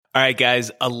All right,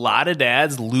 guys, a lot of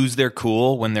dads lose their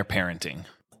cool when they're parenting.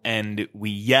 And we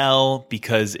yell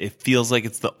because it feels like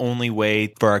it's the only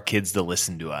way for our kids to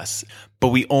listen to us. But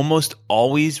we almost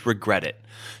always regret it.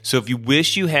 So if you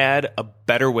wish you had a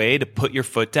better way to put your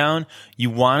foot down, you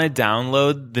want to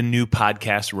download the new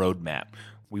podcast roadmap.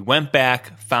 We went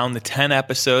back, found the 10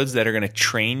 episodes that are going to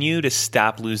train you to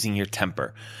stop losing your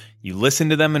temper. You listen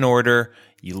to them in order,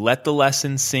 you let the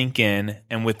lessons sink in,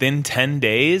 and within 10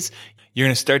 days, you're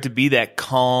going to start to be that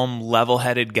calm,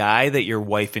 level-headed guy that your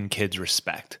wife and kids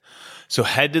respect. So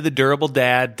head to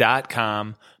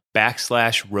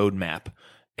thedurabledad.com/roadmap.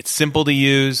 It's simple to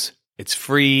use, it's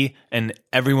free, and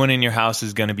everyone in your house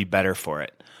is going to be better for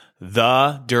it.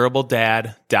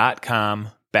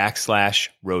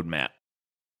 thedurabledad.com/roadmap.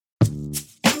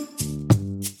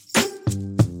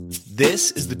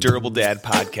 This is the Durable Dad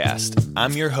Podcast.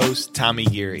 I'm your host, Tommy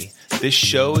Geary. This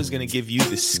show is going to give you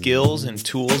the skills and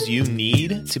tools you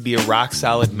need to be a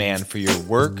rock-solid man for your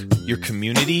work, your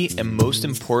community, and most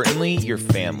importantly, your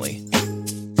family.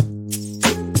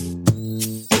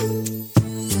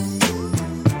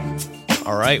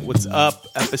 All right, what's up?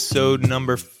 Episode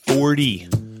number 40.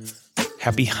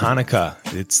 Happy Hanukkah.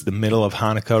 It's the middle of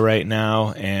Hanukkah right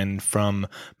now, and from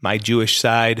my Jewish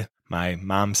side, my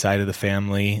mom's side of the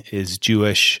family is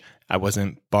Jewish. I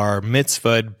wasn't bar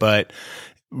mitzvahed, but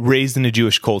raised in a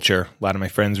Jewish culture. A lot of my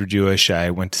friends were Jewish. I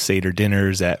went to Seder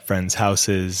dinners at friends'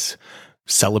 houses,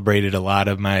 celebrated a lot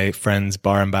of my friends'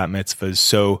 bar and bat mitzvahs.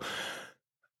 So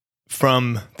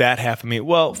from that half of me,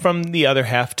 well, from the other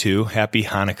half too, happy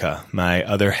Hanukkah. My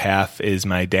other half is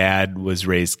my dad was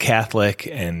raised Catholic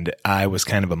and I was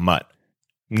kind of a mutt.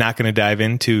 I'm not going to dive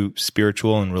into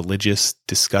spiritual and religious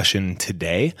discussion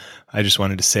today. I just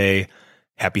wanted to say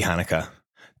happy Hanukkah.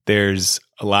 There's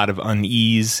a lot of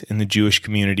unease in the Jewish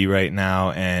community right now,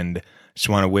 and I just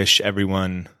want to wish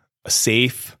everyone a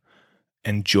safe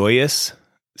and joyous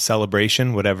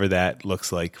celebration, whatever that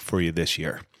looks like for you this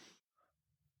year.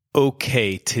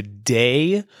 Okay,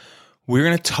 today we're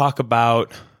going to talk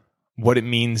about what it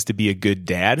means to be a good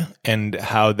dad and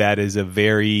how that is a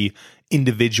very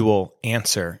individual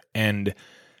answer. And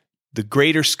the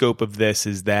greater scope of this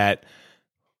is that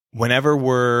whenever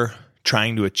we're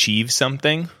trying to achieve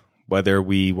something, whether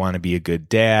we want to be a good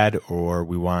dad or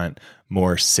we want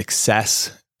more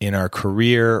success in our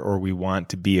career or we want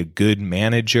to be a good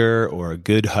manager or a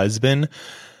good husband,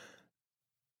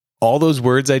 all those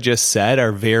words I just said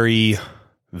are very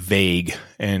vague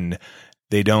and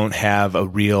they don't have a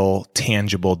real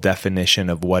tangible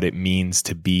definition of what it means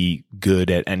to be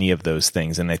good at any of those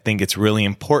things. And I think it's really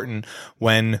important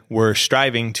when we're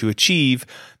striving to achieve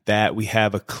that we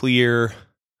have a clear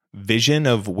vision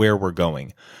of where we're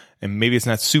going. And maybe it's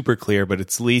not super clear, but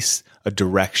it's at least a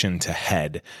direction to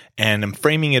head. And I'm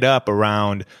framing it up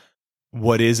around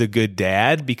what is a good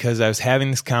dad because I was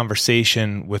having this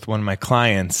conversation with one of my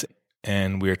clients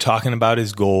and we were talking about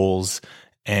his goals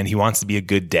and he wants to be a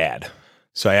good dad.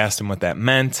 So I asked him what that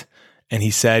meant, and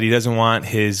he said he doesn't want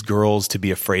his girls to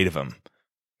be afraid of him.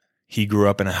 He grew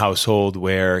up in a household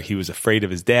where he was afraid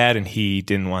of his dad, and he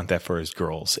didn't want that for his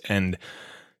girls. And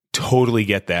totally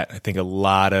get that. I think a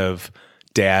lot of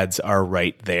dads are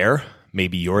right there.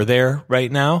 Maybe you're there right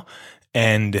now.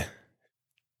 And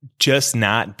just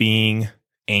not being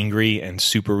angry and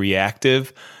super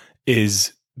reactive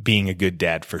is being a good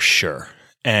dad for sure.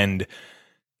 And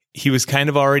he was kind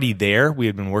of already there. We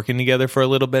had been working together for a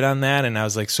little bit on that. And I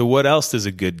was like, so what else does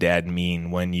a good dad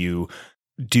mean when you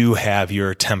do have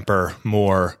your temper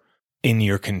more in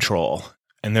your control?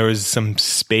 And there was some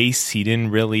space. He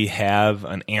didn't really have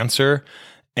an answer.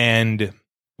 And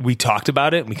we talked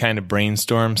about it. We kind of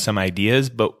brainstormed some ideas.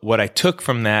 But what I took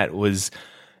from that was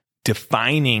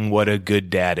defining what a good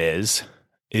dad is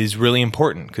really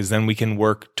important because then we can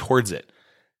work towards it.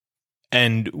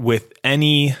 And with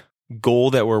any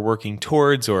goal that we're working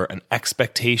towards or an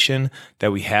expectation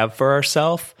that we have for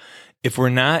ourselves, if we're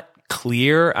not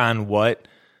clear on what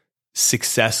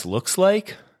success looks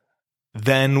like,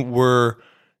 then we're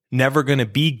never going to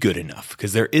be good enough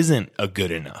because there isn't a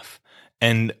good enough.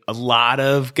 And a lot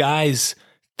of guys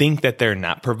think that they're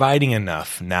not providing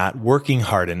enough, not working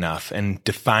hard enough, and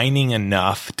defining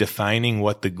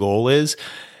what the goal is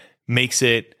makes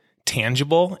it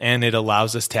tangible and it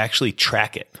allows us to actually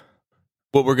track it.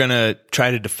 What we're going to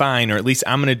try to define, or at least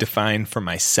I'm going to define for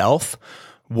myself,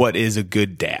 what is a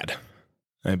good dad.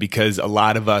 Because a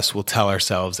lot of us will tell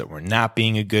ourselves that we're not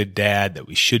being a good dad, that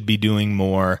we should be doing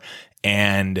more,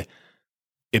 and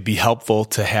it'd be helpful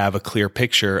to have a clear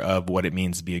picture of what it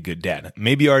means to be a good dad.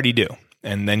 Maybe you already do,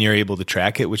 and then you're able to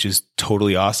track it, which is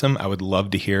totally awesome. I would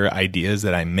love to hear ideas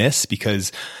that I miss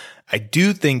because I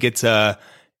do think it's a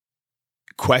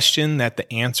question that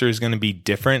the answer is going to be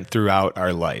different throughout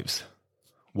our lives.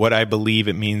 What I believe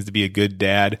it means to be a good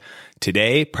dad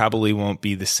today probably won't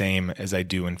be the same as I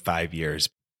do in 5 years.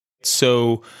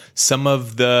 So some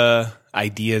of the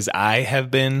ideas I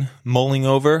have been mulling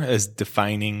over as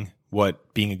defining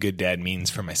what being a good dad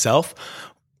means for myself.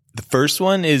 The first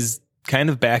one is kind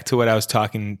of back to what I was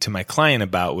talking to my client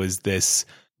about, was this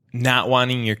not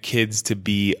wanting your kids to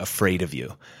be afraid of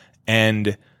you.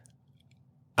 And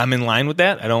I'm in line with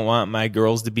that. I don't want my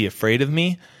girls to be afraid of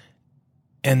me.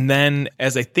 And then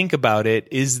as I think about it,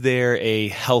 is there a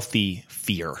healthy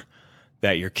fear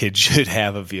that your kids should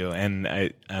have of you?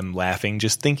 And I'm laughing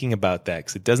just thinking about that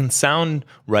because it doesn't sound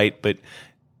right, but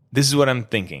this is what I'm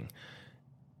thinking.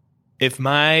 If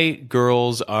my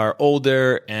girls are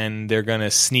older and they're going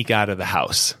to sneak out of the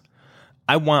house,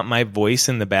 I want my voice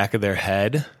in the back of their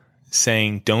head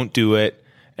saying, don't do it,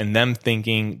 and them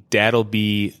thinking, Dad'll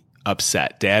be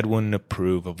upset. Dad wouldn't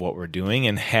approve of what we're doing,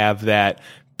 and have that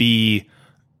be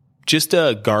just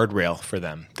a guardrail for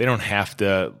them. They don't have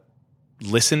to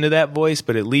listen to that voice,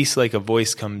 but at least like a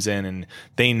voice comes in and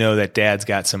they know that Dad's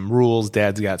got some rules,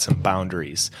 Dad's got some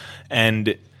boundaries.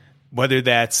 And whether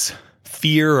that's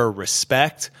fear or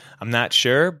respect, I'm not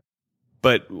sure.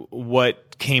 But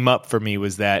what came up for me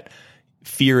was that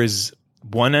fear is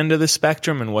one end of the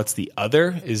spectrum, and what's the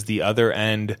other is the other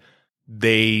end.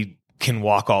 They can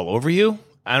walk all over you.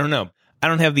 I don't know. I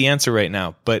don't have the answer right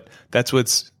now, but that's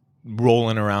what's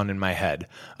rolling around in my head.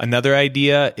 Another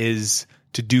idea is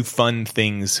to do fun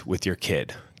things with your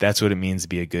kid. That's what it means to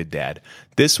be a good dad.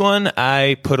 This one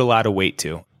I put a lot of weight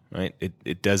to, right?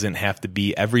 It doesn't have to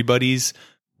be everybody's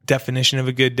definition of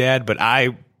a good dad, but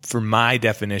for my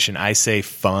definition, I say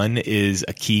fun is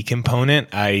a key component.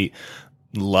 I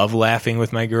love laughing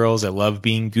with my girls. I love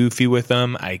being goofy with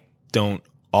them. I don't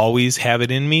always have it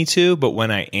in me to, but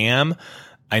when I am,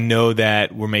 I know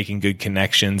that we're making good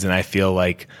connections, and I feel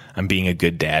like I'm being a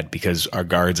good dad because our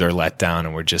guards are let down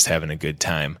and we're just having a good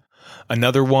time.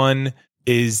 Another one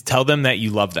is tell them that you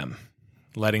love them,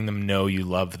 letting them know you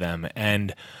love them.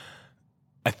 And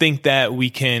I think that we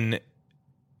can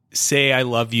say I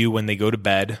love you when they go to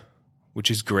bed,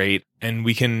 which is great. And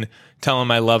we can tell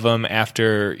them I love them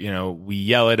after, we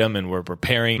yell at them and we're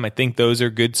preparing. I think those are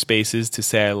good spaces to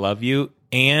say I love you.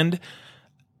 And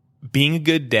being a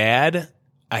good dad,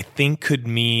 I think, could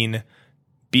mean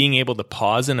being able to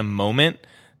pause in a moment,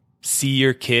 see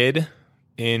your kid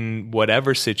in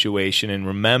whatever situation, and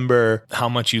remember how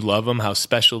much you love them, how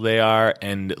special they are,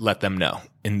 and let them know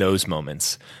in those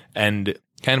moments. And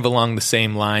kind of along the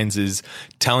same lines is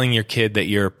telling your kid that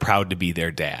you're proud to be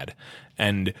their dad.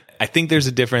 And I think there's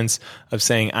a difference of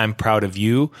saying I'm proud of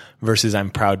you versus I'm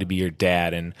proud to be your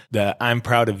dad. And the I'm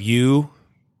proud of you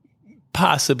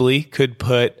possibly could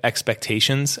put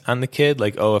expectations on the kid,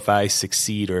 like, oh, if I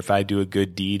succeed or if I do a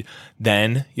good deed,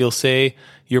 then you'll say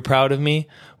you're proud of me,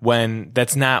 when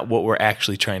that's not what we're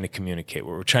actually trying to communicate.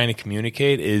 What we're trying to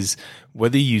communicate is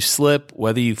whether you slip,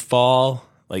 whether you fall,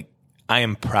 like, I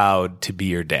am proud to be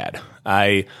your dad.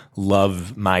 I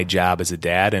love my job as a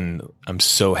dad, and I'm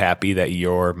so happy that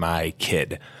you're my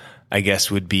kid, I guess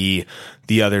would be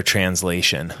the other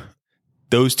translation.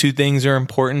 Those two things are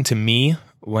important to me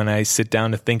when I sit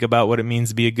down to think about what it means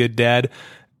to be a good dad.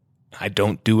 I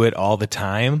don't do it all the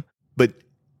time, but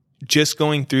just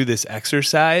going through this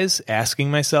exercise, asking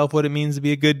myself what it means to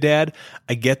be a good dad,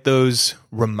 I get those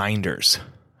reminders.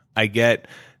 I get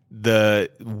the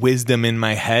wisdom in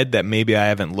my head that maybe I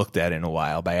haven't looked at in a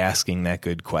while by asking that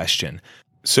good question.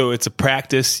 So it's a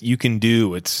practice you can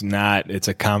do. It's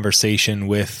a conversation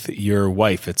with your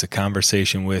wife. It's a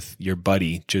conversation with your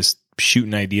buddy, just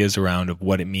shooting ideas around of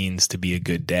what it means to be a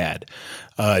good dad.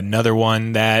 Another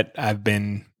one that I've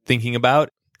been thinking about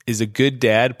is a good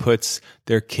dad puts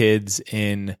their kids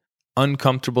in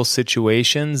uncomfortable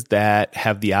situations that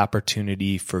have the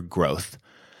opportunity for growth.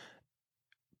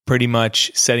 Pretty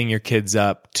much setting your kids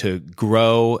up to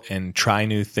grow and try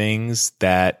new things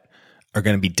that are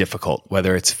going to be difficult,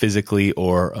 whether it's physically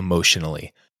or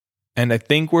emotionally. And I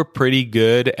think we're pretty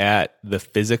good at the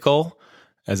physical.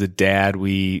 As a dad,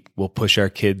 we will push our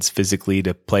kids physically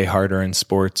to play harder in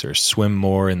sports or swim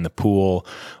more in the pool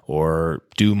or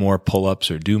do more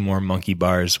pull-ups or do more monkey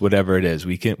bars, whatever it is.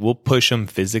 We'll push them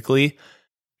physically.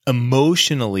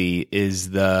 Emotionally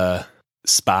is the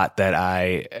spot that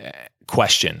I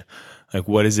question. Like,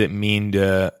 what does it mean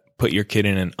to put your kid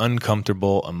in an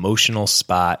uncomfortable emotional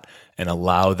spot and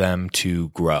allow them to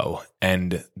grow?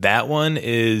 And that one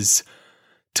is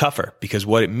tougher because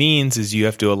what it means is you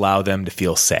have to allow them to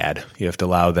feel sad. You have to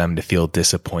allow them to feel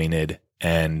disappointed.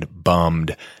 and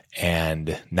bummed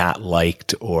and not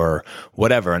liked or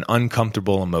whatever, an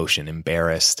uncomfortable emotion,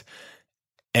 embarrassed.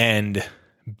 And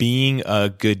being a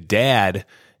good dad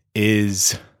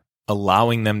is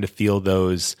allowing them to feel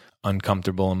those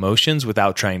uncomfortable emotions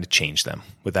without trying to change them,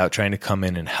 without trying to come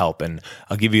in and help. And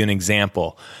I'll give you an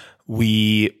example.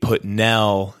 We put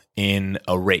Nell in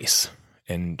a race,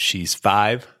 and she's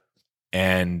 5.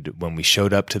 And when we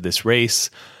showed up to this race,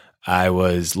 I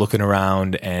was looking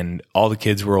around and all the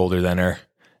kids were older than her.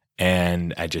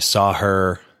 And I just saw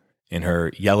her in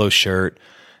her yellow shirt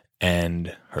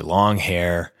and her long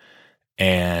hair,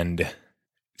 and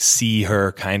see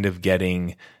her kind of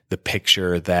getting the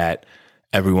picture that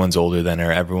everyone's older than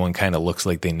her. Everyone kind of looks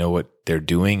like they know what they're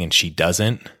doing, and she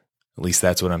doesn't. At least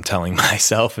that's what I'm telling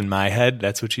myself in my head.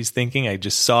 That's what she's thinking. I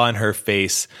just saw in her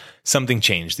face something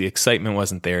changed. The excitement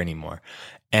wasn't there anymore.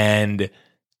 And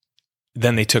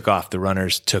then they took off. The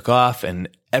runners took off, and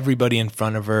everybody in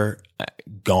front of her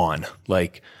gone,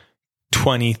 like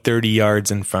 20, 30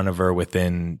 yards in front of her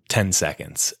within 10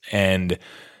 seconds. And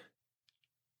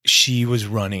she was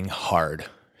running hard.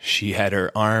 She had her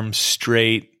arms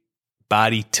straight,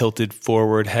 body tilted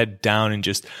forward, head down, and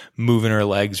just moving her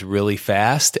legs really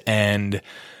fast. And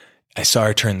I saw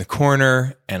her turn the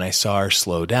corner, and I saw her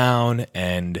slow down,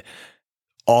 and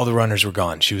all the runners were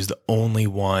gone. She was the only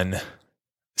one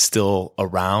still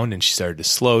around, and she started to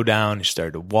slow down and she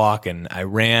started to walk, and I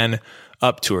ran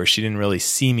up to her. She didn't really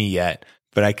see me yet,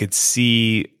 but I could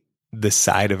see the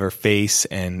side of her face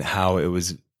and how it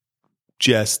was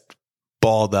just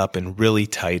balled up and really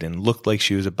tight and looked like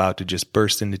she was about to just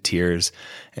burst into tears.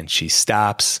 And she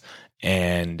stops,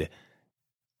 and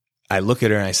I look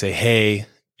at her and I say, "Hey,"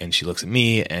 and she looks at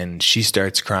me and she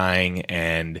starts crying.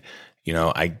 And,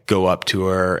 I go up to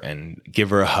her and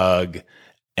give her a hug,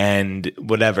 and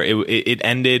whatever. It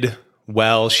ended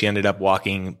well. She ended up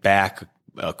walking back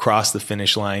across the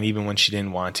finish line. Even when she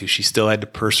didn't want to, she still had to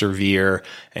persevere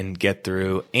and get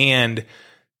through. And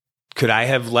could I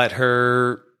have let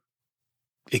her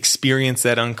experience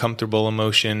that uncomfortable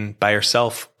emotion by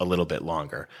herself a little bit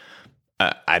longer?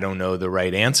 I don't know the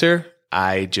right answer.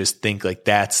 I just think like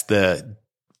that's the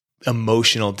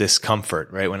emotional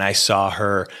discomfort, right? When I saw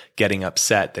her getting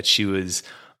upset that she was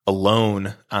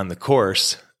alone on the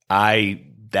course,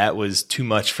 that was too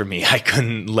much for me. I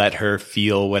couldn't let her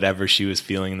feel whatever she was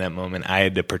feeling in that moment. I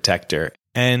had to protect her.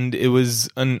 And it was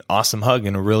an awesome hug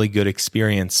and a really good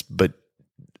experience. But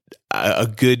a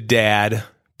good dad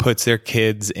puts their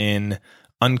kids in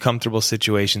uncomfortable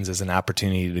situations as an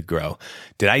opportunity to grow.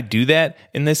 Did I do that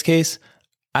in this case?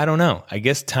 I don't know. I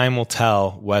guess time will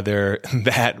tell whether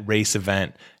that race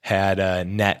event had a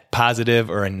net positive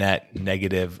or a net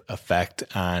negative effect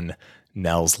on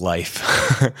Nell's life.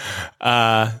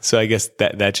 So I guess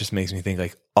that just makes me think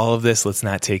like all of this, let's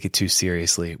not take it too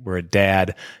seriously. We're a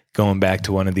dad. Going back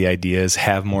to one of the ideas,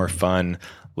 have more fun.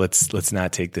 Let's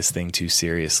not take this thing too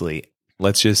seriously.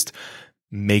 Let's just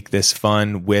make this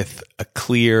fun with a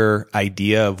clear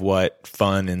idea of what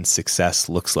fun and success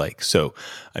looks like. So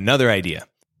another idea.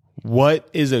 What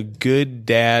is a good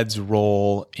dad's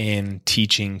role in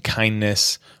teaching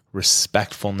kindness,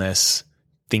 respectfulness,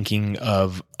 thinking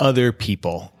of other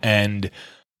people? And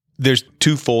there's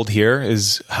twofold here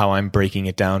is how I'm breaking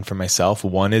it down for myself.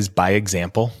 One is by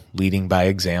example, leading by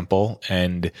example,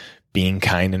 and being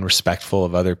kind and respectful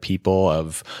of other people,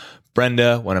 of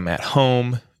Brenda when I'm at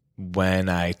home. When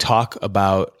I talk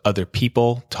about other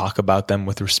people, talk about them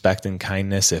with respect and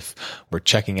kindness. If we're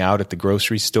checking out at the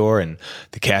grocery store and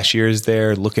the cashier is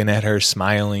there looking at her,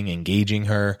 smiling, engaging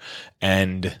her.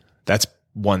 And that's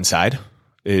one side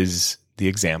is the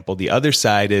example. The other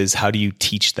side is how do you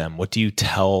teach them? What do you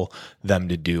tell them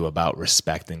to do about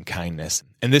respect and kindness?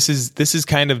 And this is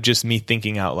kind of just me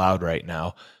thinking out loud right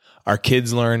now. Our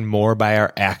kids learn more by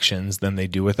our actions than they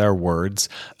do with our words.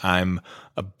 I'm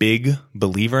a big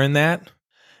believer in that.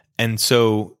 And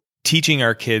so teaching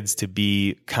our kids to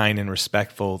be kind and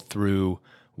respectful through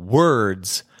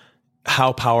words,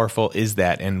 how powerful is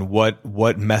that? And what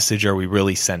message are we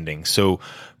really sending? So,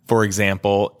 for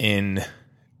example, in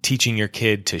teaching your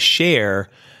kid to share,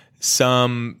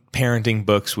 some parenting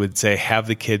books would say, have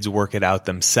the kids work it out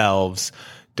themselves.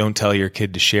 Don't tell your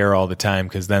kid to share all the time,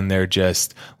 because then they're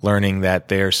just learning that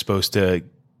they're supposed to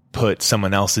put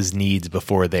someone else's needs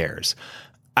before theirs.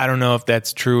 I don't know if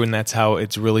that's true and that's how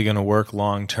it's really going to work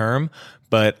long term,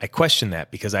 but I question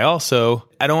that because I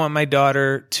don't want my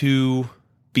daughter to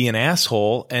be an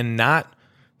asshole and not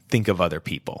think of other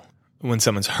people. When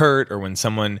someone's hurt or when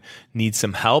someone needs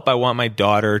some help, I want my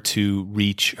daughter to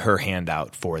reach her hand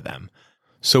out for them.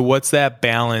 So what's that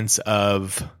balance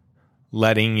of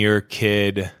letting your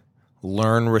kid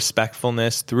learn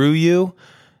respectfulness through you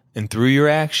and through your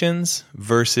actions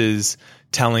versus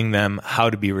telling them how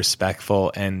to be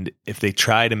respectful. And if they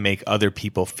try to make other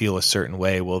people feel a certain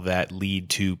way, will that lead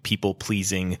to people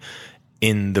pleasing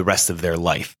in the rest of their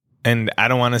life? And I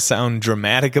don't want to sound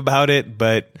dramatic about it,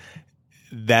 but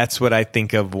that's what I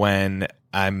think of when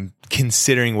I'm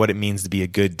considering what it means to be a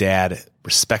good dad.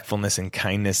 Respectfulness and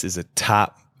kindness is a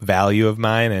top value of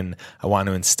mine, and I want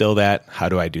to instill that. How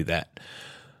do I do that?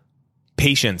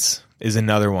 Patience is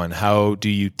another one. How do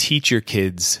you teach your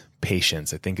kids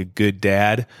patience? I think a good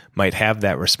dad might have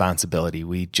that responsibility.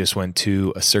 We just went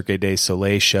to a Cirque du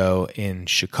Soleil show in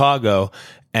Chicago,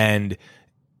 and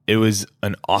it was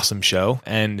an awesome show.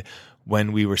 And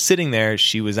when we were sitting there,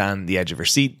 she was on the edge of her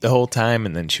seat the whole time,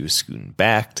 and then she was scooting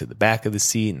back to the back of the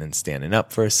seat and then standing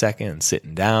up for a second and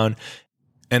sitting down.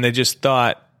 And I just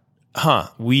thought,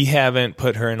 we haven't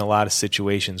put her in a lot of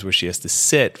situations where she has to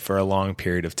sit for a long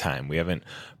period of time. We haven't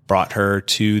brought her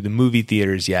to the movie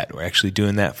theaters yet. We're actually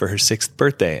doing that for her 6th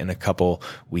birthday in a couple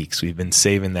weeks. We've been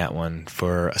saving that one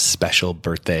for a special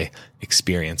birthday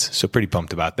experience. So pretty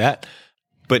pumped about that.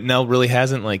 But Nell really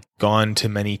hasn't gone to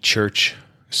many church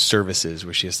services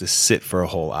where she has to sit for a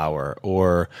whole hour,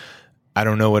 or I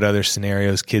don't know what other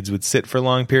scenarios kids would sit for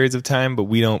long periods of time, but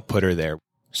we don't put her there.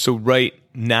 So right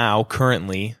now,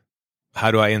 currently,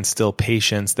 how do I instill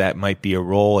patience? That might be a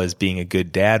role as being a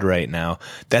good dad right now.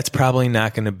 That's probably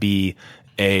not going to be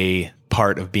a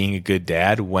part of being a good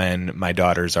dad when my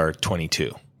daughters are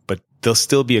 22. But there'll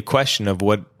still be a question of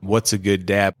what's a good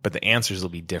dad, but the answers will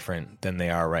be different than they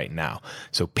are right now.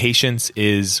 So patience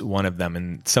is one of them.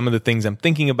 And some of the things I'm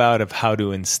thinking about of how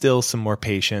to instill some more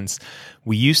patience.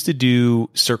 We used to do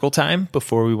circle time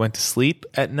before we went to sleep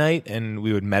at night, and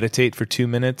we would meditate for 2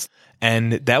 minutes.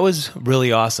 And that was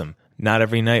really awesome. Not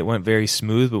every night went very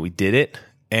smooth, but we did it.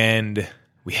 And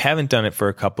we haven't done it for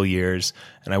a couple years.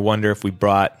 And I wonder if we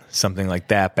brought something like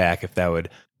that back, if that would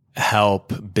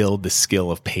help build the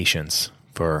skill of patience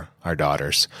for our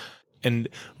daughters. And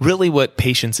really what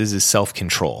patience is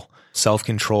self-control.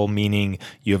 Self-control meaning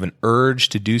you have an urge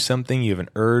to do something. You have an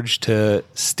urge to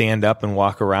stand up and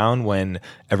walk around when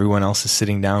everyone else is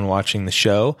sitting down watching the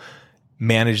show.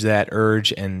 Manage that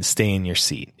urge and stay in your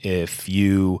seat. If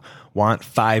you want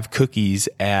 5 cookies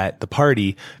at the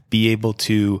party, be able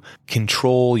to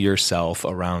control yourself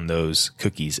around those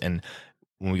cookies. And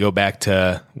when we go back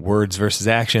to words versus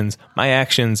actions, my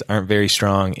actions aren't very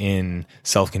strong in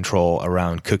self-control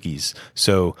around cookies.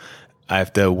 So I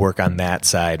have to work on that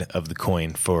side of the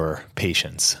coin for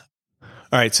patience.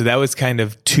 All right, so that was kind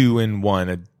of 2 in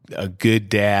 1. A good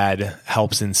dad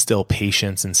helps instill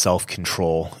patience and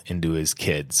self-control into his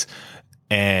kids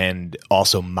and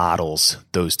also models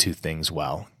those 2 things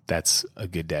well. That's a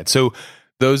good dad. So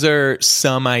those are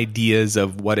some ideas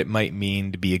of what it might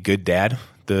mean to be a good dad,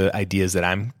 the ideas that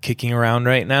I'm kicking around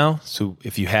right now. So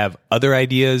if you have other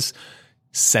ideas,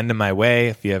 send them my way.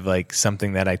 If you have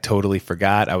something that I totally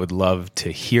forgot, I would love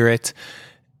to hear it,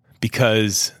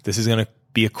 because this is going to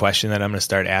be a question that I'm going to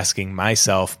start asking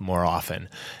myself more often.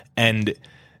 And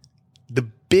the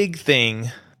big thing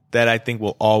that I think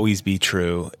will always be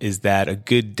true is that a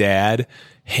good dad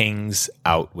hangs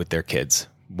out with their kids.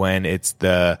 When it's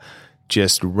the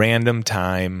just random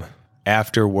time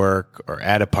after work or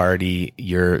at a party,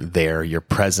 you're there, you're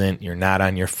present, you're not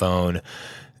on your phone.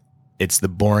 It's the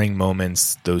boring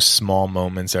moments. Those small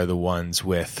moments are the ones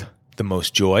with the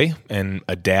most joy. And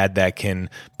a dad that can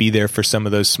be there for some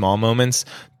of those small moments,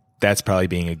 that's probably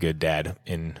being a good dad,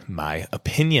 in my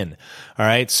opinion. All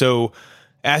right. So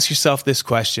ask yourself this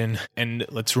question. And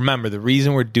let's remember, the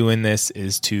reason we're doing this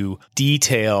is to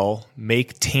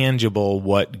make tangible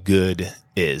what good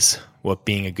is, what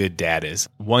being a good dad is.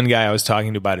 One guy I was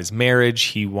talking to about his marriage,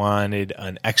 he wanted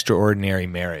an extraordinary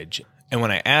marriage. And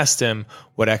when I asked him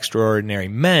what extraordinary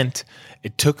meant,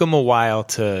 it took him a while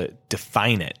to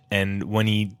define it. And when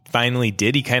he finally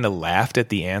did, he kind of laughed at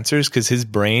the answers, because his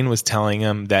brain was telling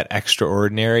him that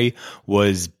extraordinary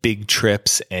was big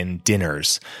trips and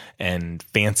dinners and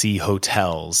fancy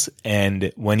hotels.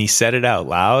 And when he said it out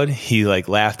loud, he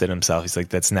laughed at himself. He's like,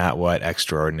 that's not what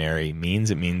extraordinary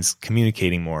means. It means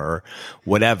communicating more or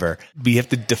whatever. We have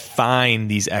to define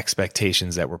these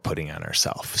expectations that we're putting on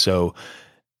ourselves. So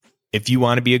if you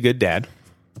want to be a good dad,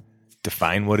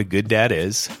 define what a good dad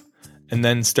is, and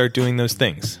then start doing those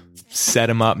things. Set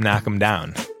them up, knock them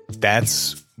down.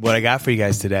 That's what I got for you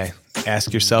guys today.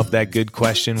 Ask yourself that good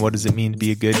question. What does it mean to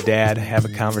be a good dad? Have a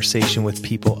conversation with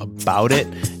people about it,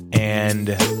 and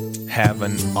have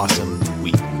an awesome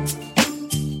week.